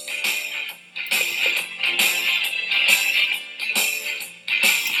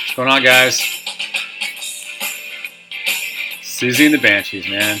going on, guys? Siouxsie and the Banshees,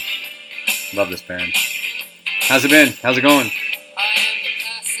 man. Love this band. How's it been? How's it going?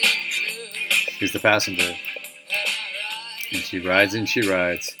 She's the passenger. And she rides and she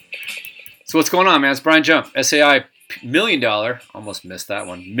rides. So what's going on, man? It's Brian Jump, SAI $1 million, almost missed that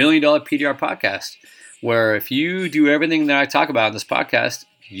one, $1 million PDR podcast, where if you do everything that I talk about in this podcast,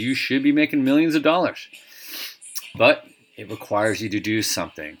 you should be making millions of dollars. But it requires you to do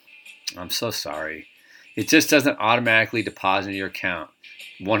something. I'm so sorry. It just doesn't automatically deposit in your account.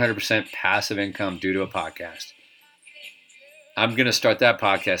 100% passive income due to a podcast. I'm going to start that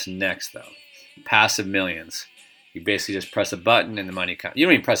podcast next, though. Passive Millions. You basically just press a button and the money comes. You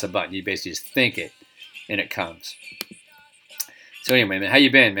don't even press a button. You basically just think it and it comes. So anyway, man, how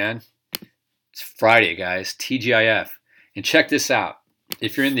you been, man? It's Friday, guys. TGIF. And check this out.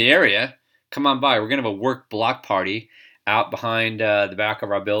 If you're in the area, come on by. We're going to have a work block party out behind the back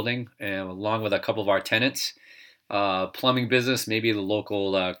of our building, along with a couple of our tenants. Plumbing business, maybe the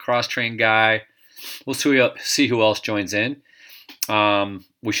local cross-train guy. We'll see who else joins in.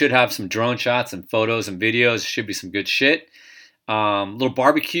 We should have some drone shots and photos and videos. Should be some good shit. Little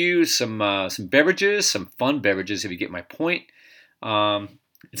barbecue, some beverages, some fun beverages if you get my point.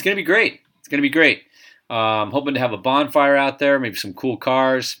 It's going to be great. It's going to be great. I'm hoping to have a bonfire out there, maybe some cool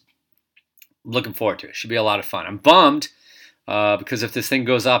cars. I'm looking forward to it. Should be a lot of fun. I'm bummed because if this thing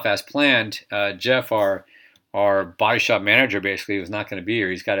goes off as planned, Jeff, our body shop manager, basically was not going to be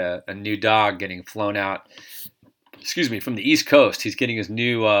here. He's got a new dog getting flown out, from the East Coast. He's getting his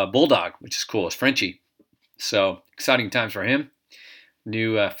new bulldog, which is cool. It's Frenchie. So exciting times for him.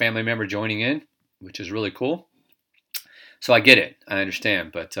 New family member joining in, which is really cool. So I get it. I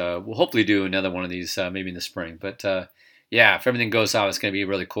understand. But we'll hopefully do another one of these maybe in the spring. But yeah, if everything goes out, it's going to be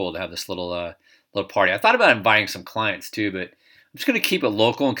really cool to have this little party. I thought about inviting some clients too, but I'm just going to keep it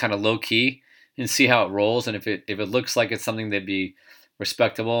local and kind of low key and see how it rolls. And if it looks like it's something that'd be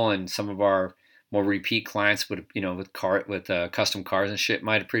respectable and some of our more repeat clients would, with custom cars and shit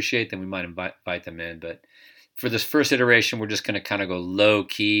might appreciate, then we might invite them in. But for this first iteration, we're just going to kind of go low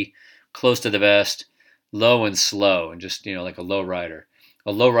key, close to the vest, low and slow, and just, like a low rider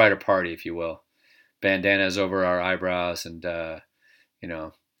party, if you will. Bandanas over our eyebrows and,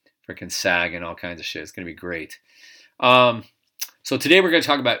 freaking sag and all kinds of shit. It's going to be great. So today we're going to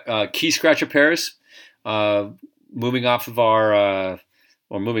talk about key scratch repairs, moving on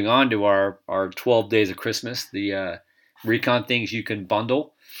to our 12 days of Christmas, the recon things you can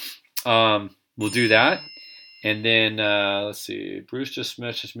bundle. We'll do that. And then, let's see, Bruce just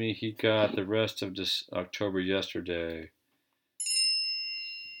messaged me. He got the rest of this October yesterday.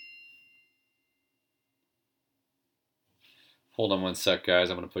 Hold on one sec, guys.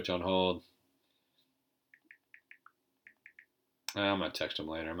 I'm going to put you on hold. I'm going to text him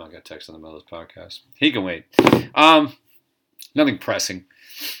later. I'm not going to text him in the middle of this podcast. He can wait. Nothing pressing.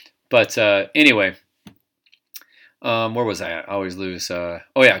 But anyway, where was I at? I always lose.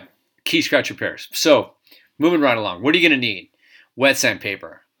 Key scratch repairs. So moving right along. What are you going to need? Wet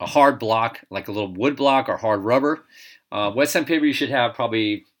sandpaper. A hard block, like a little wood block or hard rubber. Wet sandpaper you should have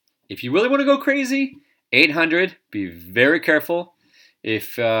probably, if you really want to go crazy, 800. Be very careful.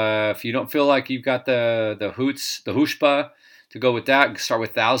 If you don't feel like you've got the chutzpah to go with that, start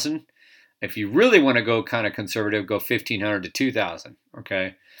with 1,000. If you really want to go kind of conservative, go 1,500 to 2,000.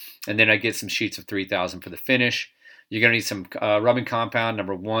 Okay, and then I get some sheets of 3,000 for the finish. You're gonna need some rubbing compound.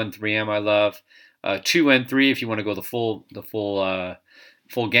 Number 1, 3M. I love 2 and 3 if you want to go the full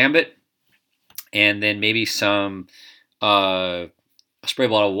gambit, and then maybe some a spray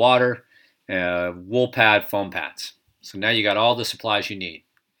bottle of water. Wool pad, foam pads. So now you got all the supplies you need,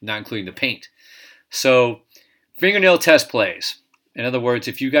 not including the paint. So fingernail test plays. In other words,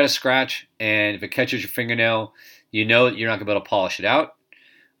 if you got a scratch and if it catches your fingernail, you know that you're not going to be able to polish it out.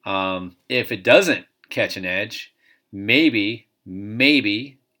 If it doesn't catch an edge, maybe,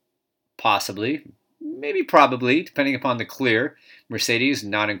 possibly, maybe probably, depending upon the clear, Mercedes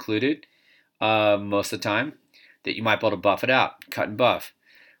not included most of the time, that you might be able to buff it out, cut and buff.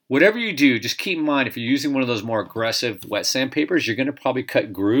 Whatever you do, just keep in mind if you're using one of those more aggressive wet sandpapers, you're going to probably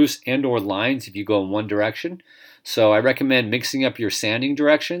cut grooves and or lines if you go in one direction. So I recommend mixing up your sanding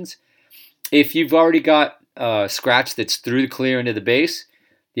directions. If you've already got a scratch that's through the clear into the base,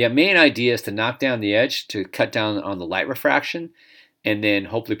 the main idea is to knock down the edge to cut down on the light refraction and then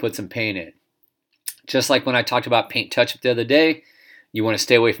hopefully put some paint in. Just like when I talked about paint touch-up the other day, you want to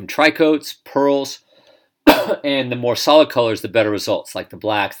stay away from tricoats, pearls, and the more solid colors, the better results, like the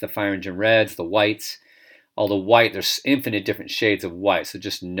blacks, the fire engine reds, the whites. Although white, there's infinite different shades of white, so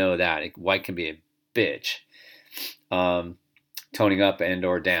just know that. White can be a bitch. toning up and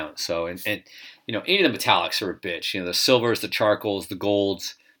or down. So, and any of the metallics are a bitch. The silvers, the charcoals, the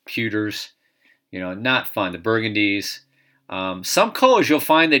golds, pewters, not fun. The burgundies. Some colors you'll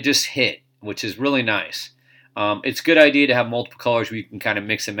find they just hit, which is really nice. It's a good idea to have multiple colors where you can kind of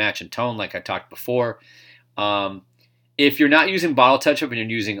mix and match and tone, like I talked before. If you're not using bottle touch-up and you're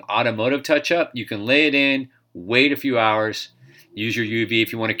using automotive touch-up, you can lay it in, wait a few hours, use your UV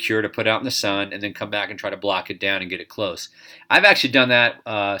if you want to cure to put out in the sun, and then come back and try to block it down and get it close. I've actually done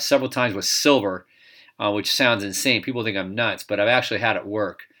that several times with silver, which sounds insane. People think I'm nuts, but I've actually had it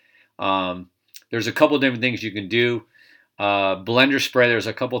work. There's a couple different things you can do. Blender spray, there's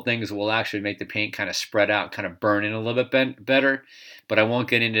a couple things that will actually make the paint kind of spread out, kind of burn in a little bit better, but I won't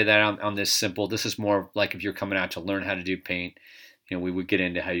get into that on this simple. This is more like if you're coming out to learn how to do paint, we would get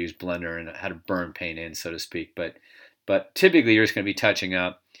into how to use Blender and how to burn paint in, so to speak. But typically you're just going to be touching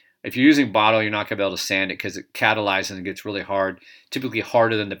up. If you're using bottle, you're not going to be able to sand it because it catalyzes and gets really hard, typically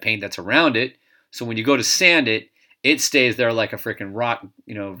harder than the paint that's around it. So when you go to sand it, it stays there like a freaking rock,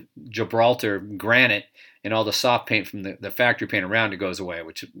 Gibraltar granite, and all the soft paint from the factory paint around it goes away,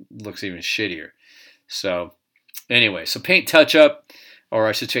 which looks even shittier. So anyway, so paint touch-up, or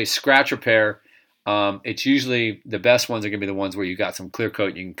I should say scratch repair, it's usually the best ones are going to be the ones where you got some clear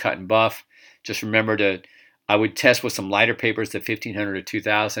coat you can cut and buff. Just remember I would test with some lighter papers, the 1500 or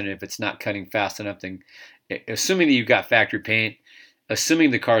 2000. If it's not cutting fast enough, then assuming that you've got factory paint,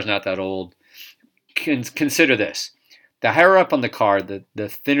 assuming the car's not that old, consider this. The higher up on the car, the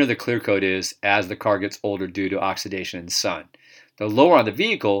thinner the clear coat is as the car gets older due to oxidation and sun. The lower on the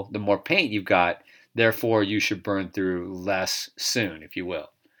vehicle, the more paint you've got, therefore you should burn through less soon, if you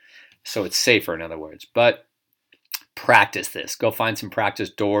will. So it's safer, in other words. But practice this. Go find some practice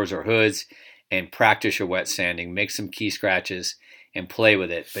doors or hoods and practice your wet sanding. Make some key scratches and play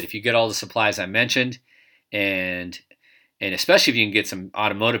with it. But if you get all the supplies I mentioned, and especially if you can get some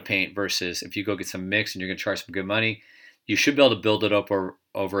automotive paint versus if you go get some mix and you're going to charge some good money, you should be able to build it up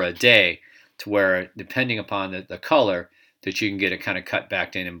over a day to where, depending upon the color, that you can get it kind of cut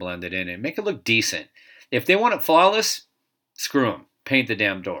back in and blended in and make it look decent. If they want it flawless, screw them. Paint the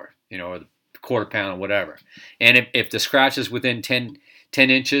damn door, or the quarter panel, whatever. And if the scratch is within 10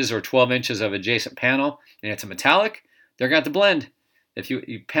 inches or 12 inches of adjacent panel and it's a metallic, they're going to have to blend. If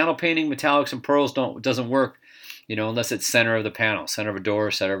you panel painting metallics and pearls doesn't work, unless it's center of the panel, center of a door,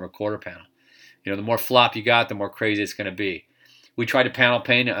 center of a quarter panel. The more flop you got, the more crazy it's going to be. We tried to panel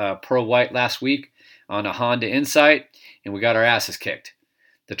paint pearl white last week on a Honda Insight, and we got our asses kicked.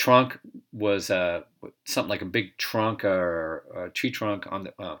 The trunk was something like a big trunk or a tree trunk on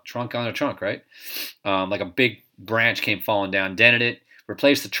the trunk on a trunk, right? Like a big branch came falling down, dented it,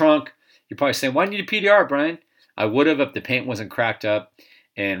 replaced the trunk. You're probably saying, why do you need a PDR, Brian? I would have if the paint wasn't cracked up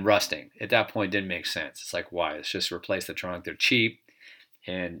and rusting. At that point, it didn't make sense. It's like, why? Let's just replace the trunk. They're cheap,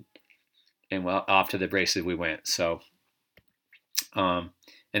 and well, off to the braces we went. So, and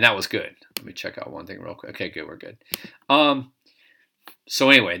that was good. Let me check out one thing real quick. Okay, good, we're good. So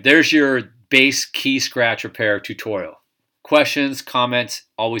anyway, there's your base key scratch repair tutorial. Questions, comments,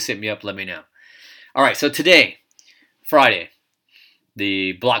 always hit me up, let me know. All right, so today, Friday,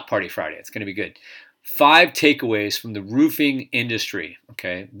 the Block Party Friday. It's going to be good. 5 takeaways from the roofing industry.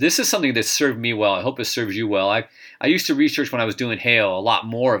 Okay, this is something that served me well. I hope it serves you well. I used to research when I was doing hail, a lot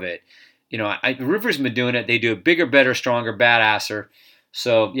more of it. The roofers have been doing it. They do it bigger, better, stronger, badasser.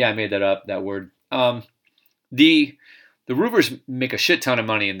 So yeah, I made that up, that word. The roofers make a shit ton of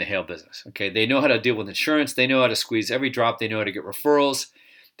money in the hail business. Okay, they know how to deal with insurance. They know how to squeeze every drop. They know how to get referrals.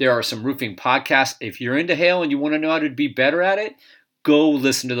 There are some roofing podcasts. If you're into hail and you want to know how to be better at it, go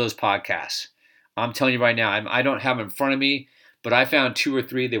listen to those podcasts. I'm telling you right now, I don't have them in front of me, but I found 2 or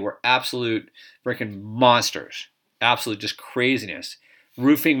 3. They were absolute freaking monsters. Absolute just craziness.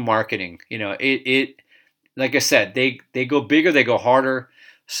 Roofing marketing, it like I said, they go bigger, they go harder.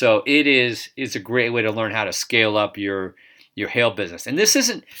 So it's a great way to learn how to scale up your hail business. And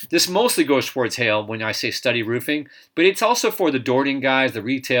this mostly goes towards hail when I say study roofing, but it's also for the Dorting guys, the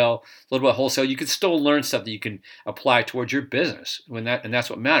retail, a little bit of wholesale. You can still learn stuff that you can apply towards your business and that's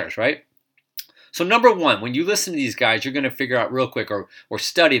what matters, right? So number 1, when you listen to these guys, you're going to figure out real quick or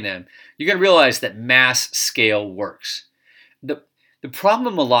study them, you're going to realize that mass scale works. The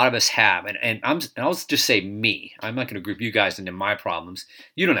problem a lot of us have, and I'll just say me, I'm not going to group you guys into my problems.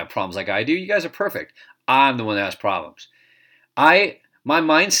 You don't have problems like I do. You guys are perfect. I'm the one that has problems. My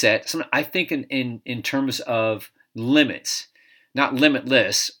mindset, I think in terms of limits, not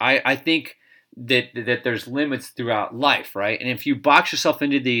limitless. I think that there's limits throughout life, right? And if you box yourself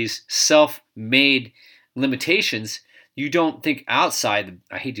into these self-made limitations, you don't think outside.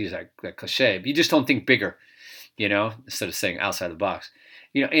 I hate to use that cliche, but you just don't think bigger. instead of saying outside the box.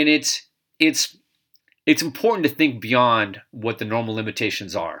 And it's important to think beyond what the normal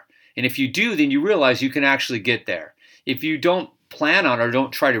limitations are. And if you do, then you realize you can actually get there. If you don't plan on or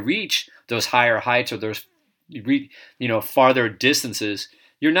don't try to reach those higher heights or those farther distances,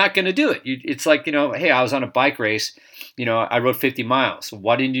 you're not going to do it. It's like, hey, I was on a bike race, I rode 50 miles.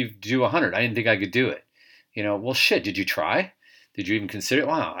 Why didn't you do 100? I didn't think I could do it. Well, shit, did you try? Did you even consider it?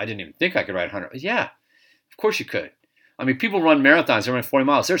 Wow, I didn't even think I could ride 100. Yeah, of course you could. I mean, people run marathons, they run 40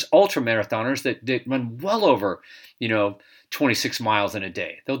 miles. There's ultra marathoners that run well over, 26 miles in a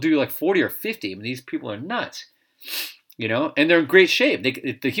day. They'll do like 40 or 50. I mean, these people are nuts, and they're in great shape.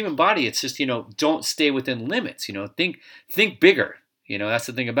 The human body, it's just, don't stay within limits, think bigger. That's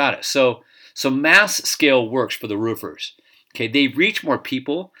the thing about it. So mass scale works for the roofers. Okay, they reach more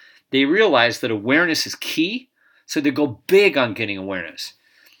people. They realize that awareness is key. So they go big on getting awareness.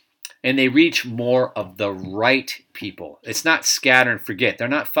 And they reach more of the right people. It's not scatter and forget. They're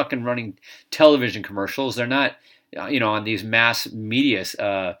not fucking running television commercials. They're not, on these mass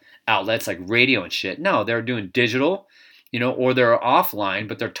media outlets like radio and shit. No, they're doing digital, or they're offline,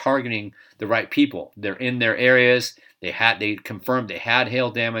 but they're targeting the right people. They're in their areas. They confirmed they had hail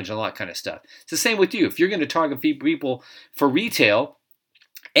damage and all that kind of stuff. It's the same with you. If you're going to target people for retail,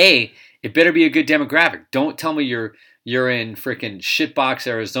 it better be a good demographic. Don't tell me you're in freaking shitbox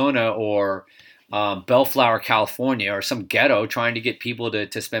Arizona or Bellflower, California, or some ghetto trying to get people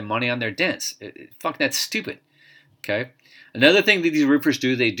to spend money on their dents. Fuck, that's stupid. Okay. Another thing that these roofers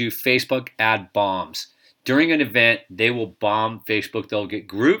do, they do Facebook ad bombs. During an event, they will bomb Facebook. They'll get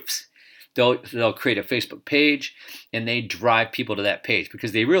groups. They'll create a Facebook page, and they drive people to that page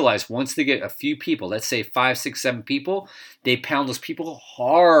because they realize once they get a few people, let's say 5, 6, 7 people, they pound those people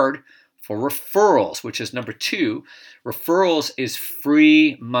hard for referrals, which is number 2. Referrals is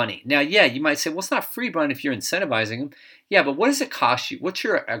free money. Now, yeah, you might say, well, it's not free, Brian, if you're incentivizing them. Yeah, but what does it cost you? What's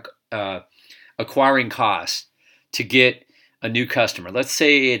your acquiring cost to get a new customer? Let's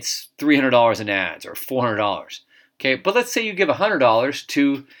say it's $300 in ads or $400. Okay, but let's say you give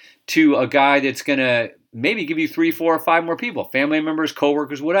 $100 to a guy that's going to maybe give you 3, 4, or 5 more people, family members,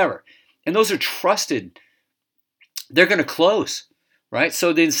 coworkers, whatever. And those are trusted. They're going to close, right?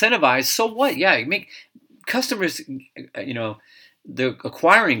 So they incentivize. So what? Yeah, you make customers, the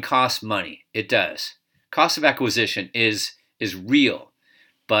acquiring costs money. It does. Cost of acquisition is real.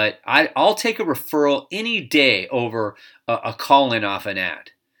 But I'll take a referral any day over a call-in off an ad.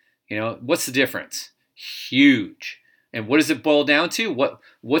 What's the difference? Huge. And what does it boil down to?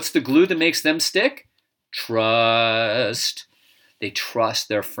 What's the glue that makes them stick? Trust. They trust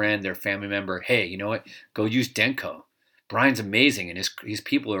their friend, their family member. Hey, you know what? Go use Denko. Brian's amazing and his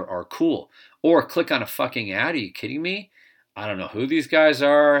people are cool. Or click on a fucking ad. Are you kidding me? I don't know who these guys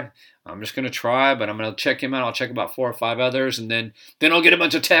are. I'm just going to try, but I'm going to check him out. I'll check about 4 or 5 others, and then I'll get a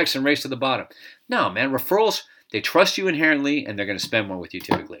bunch of texts and race to the bottom. No, man, referrals, they trust you inherently, and they're going to spend more with you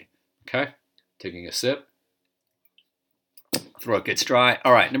typically. Okay? Taking a sip. Throat gets dry.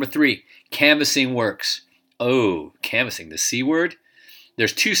 All right, number 3, canvassing works. Oh, canvassing, the C word?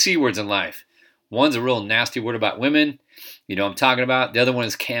 There's 2 C words in life. One's a real nasty word about women. You know what I'm talking about. The other one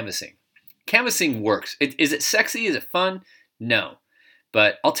is canvassing. Canvassing works. Is it sexy? Is it fun? No.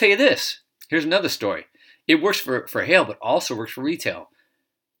 But I'll tell you this. Here's another story. It works for hail, but also works for retail.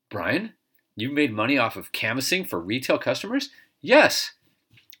 Brian, you made money off of canvassing for retail customers? Yes.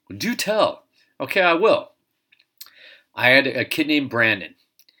 Do tell. Okay, I will. I had a kid named Brandon,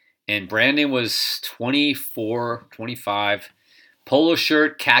 and Brandon was 24, 25, polo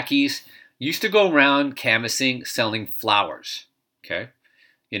shirt, khakis, used to go around canvassing, selling flowers, okay?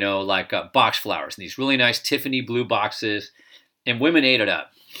 Like box flowers, and these really nice Tiffany blue boxes, and women ate it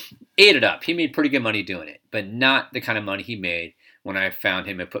up. He made pretty good money doing it, but not the kind of money he made when I found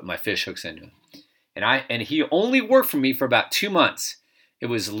him and put my fish hooks into him. And he only worked for me for about 2 months. It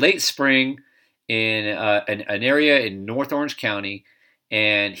was late spring, in an area in North Orange County,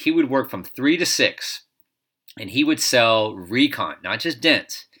 and he would work from 3 to 6, and he would sell recon, not just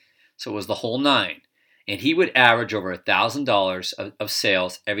dents. So it was the whole 9, and he would average over $1,000 of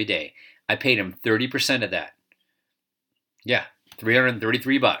sales every day. I paid him 30% of that. Yeah, $333,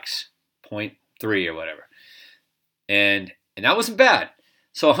 0.3 or whatever, and that wasn't bad.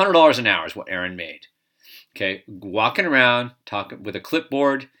 So $100 an hour is what Aaron made. Okay, walking around, talking with a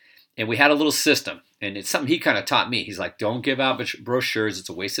clipboard. And we had a little system, and it's something he kind of taught me. He's like, don't give out brochures. It's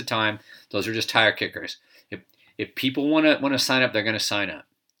a waste of time. Those are just tire kickers. If people want to sign up, they're going to sign up.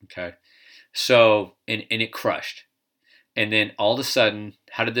 Okay. So, and it crushed. And then all of a sudden,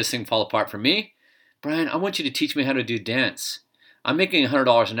 how did this thing fall apart for me? Brian, I want you to teach me how to do dents. I'm making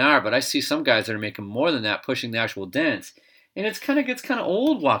 $100 an hour, but I see some guys that are making more than that, pushing the actual dents, and gets kind of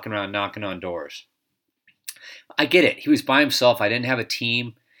old walking around knocking on doors. I get it. He was by himself. I didn't have a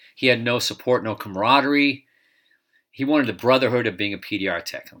team. He had no support, no camaraderie. He wanted the brotherhood of being a PDR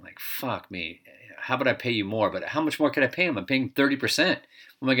tech. I'm like, fuck me. How about I pay you more? But how much more could I pay him? I'm paying 30%.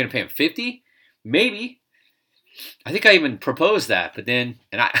 Am I going to pay him 50? Maybe. I think I even proposed that, but then,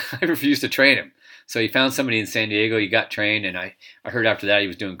 and I refused to train him. So he found somebody in San Diego. He got trained, and I heard after that he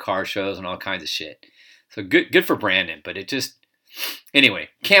was doing car shows and all kinds of shit. So good for Brandon, but it just, anyway,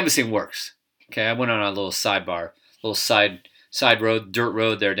 canvassing works. Okay, I went on a little sidebar, little side road, dirt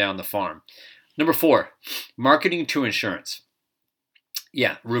road there down the farm. Number 4, marketing to insurance.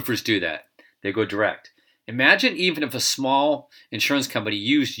 Yeah, roofers do that. They go direct. Imagine even if a small insurance company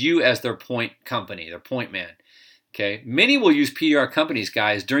used you as their point company, their point man. Okay, many will use PDR companies,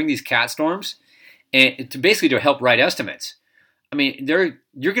 guys, during these cat storms, and to help write estimates. I mean,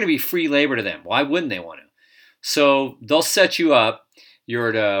 you're going to be free labor to them. Why wouldn't they want to? So they'll set you up. You're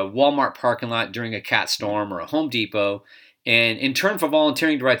at a Walmart parking lot during a cat storm or a Home Depot, and in turn for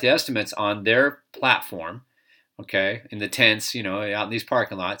volunteering to write the estimates on their platform, okay, in the tents, out in these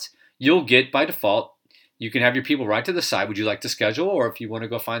parking lots, you'll get by default. You can have your people right to the side. Would you like to schedule, or if you want to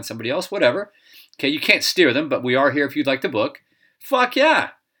go find somebody else, whatever. Okay, you can't steer them, but we are here if you'd like to book. Fuck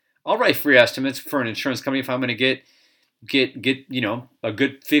yeah. I'll write free estimates for an insurance company if I'm going to get a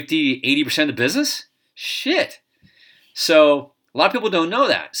good 50, 80% of the business. Shit. So a lot of people don't know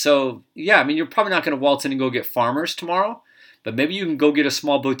that. So yeah, I mean, you're probably not going to waltz in and go get Farmers tomorrow, but maybe you can go get a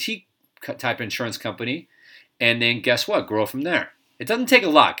small boutique type insurance company, and then guess what? Grow from there. It doesn't take a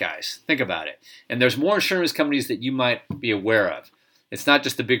lot, guys. Think about it. And there's more insurance companies that you might be aware of. It's not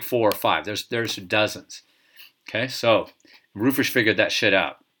just the big 4 or 5. There's dozens. Okay, so roofers figured that shit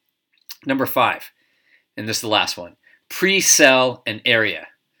out. Number 5, and this is the last one. Pre-sell an area.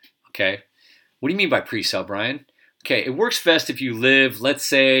 Okay, what do you mean by pre-sell, Brian? Okay, it works best if you live, let's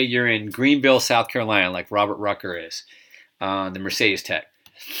say you're in Greenville, South Carolina, like Robert Rucker is, the Mercedes tech.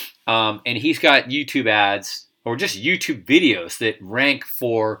 And he's got YouTube ads or just YouTube videos that rank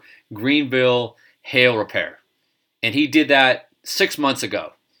for Greenville hail repair. And he did that 6 months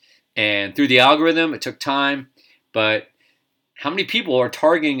ago. And through the algorithm, it took time. But how many people are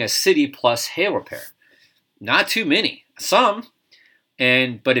targeting a city plus hail repair? Not too many. Some.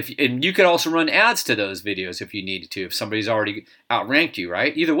 But you could also run ads to those videos if you needed to, if somebody's already outranked you,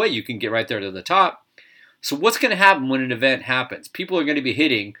 right? Either way, you can get right there to the top. So what's going to happen when an event happens? People are going to be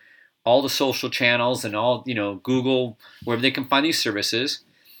hitting all the social channels and all, Google, wherever they can find these services,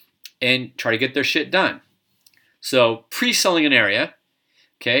 and try to get their shit done. So pre-selling an area,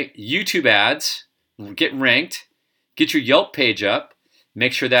 okay, YouTube ads, get ranked, get your Yelp page up,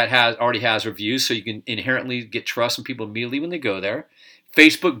 make sure that already has reviews so you can inherently get trust from people immediately when they go there.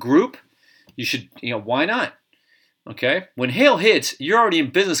 Facebook group, you should, why not? Okay, when hail hits, you're already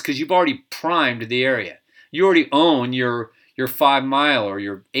in business because you've already primed the area. You already own your 5 mile or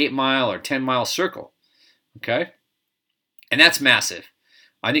your 8 mile or 10 mile circle. Okay, and that's massive.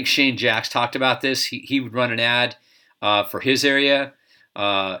 I think Shane Jacks talked about this. He would run an ad for his area,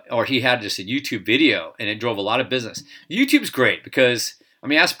 or he had just a YouTube video, and it drove a lot of business. YouTube's great because,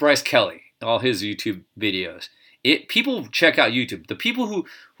 ask Bryce Kelly, all his YouTube videos. People check out YouTube. The people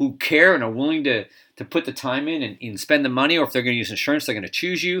who care and are willing to put the time in and spend the money, or if they're going to use insurance, they're going to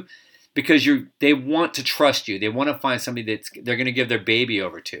choose you because they want to trust you. They want to find somebody they're going to give their baby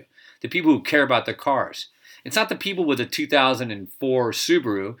over to. The people who care about their cars. It's not the people with a 2004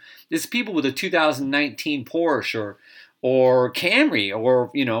 Subaru. It's people with a 2019 Porsche or Camry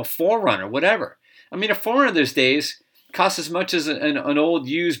or 4Runner, whatever. A 4Runner these days costs as much as an old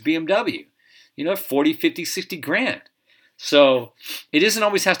used BMW. 40, 50, 60 grand. So it doesn't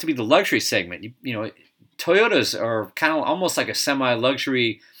always have to be the luxury segment. Toyotas are kind of almost like a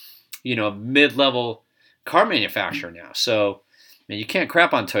semi-luxury, mid-level car manufacturer now. So you can't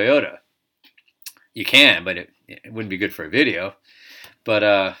crap on Toyota. You can, but it wouldn't be good for a video. But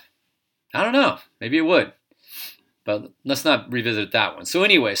I don't know. Maybe it would. But let's not revisit that one. So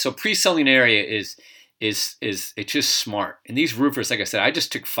anyway, pre-selling area is it's just smart. And these roofers, like I said, I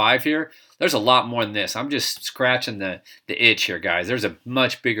just took 5 here. There's a lot more than this. I'm just scratching the itch here, guys. There's a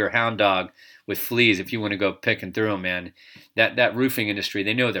much bigger hound dog with fleas if you want to go picking through them, man. That roofing industry,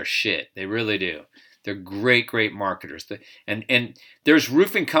 they know their shit. They really do. They're great marketers. And there's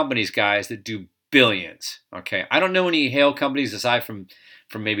roofing companies, guys, that do billions. Okay, I don't know any hail companies aside from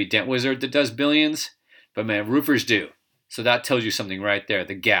maybe Dent Wizard that does billions, but man, roofers do. So that tells you something right there.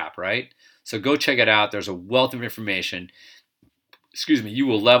 The gap, right? So go check it out. There's a wealth of information. You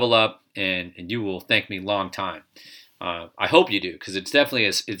will level up and you will thank me long time. I hope you do, because it's definitely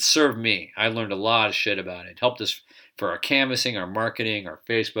it served me. I learned a lot of shit about it. It helped us for our canvassing, our marketing, our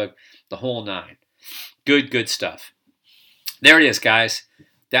Facebook, the whole nine. Good stuff. There it is, guys.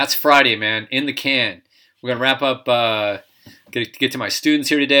 That's Friday, man. In the can. We're gonna wrap up. Get to my students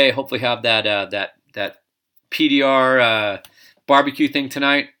here today. Hopefully, have that PDR barbecue thing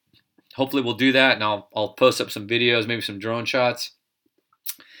tonight. Hopefully, we'll do that, and I'll post up some videos, maybe some drone shots.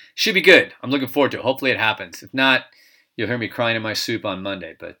 Should be good. I'm looking forward to it. Hopefully, it happens. If not, you'll hear me crying in my soup on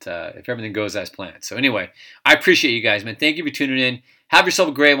Monday. But if everything goes as planned. So anyway, I appreciate you guys, man. Thank you for tuning in. Have yourself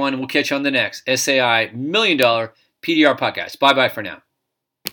a great one, and we'll catch you on the next SAI $1 Million PDR podcast. Bye-bye for now.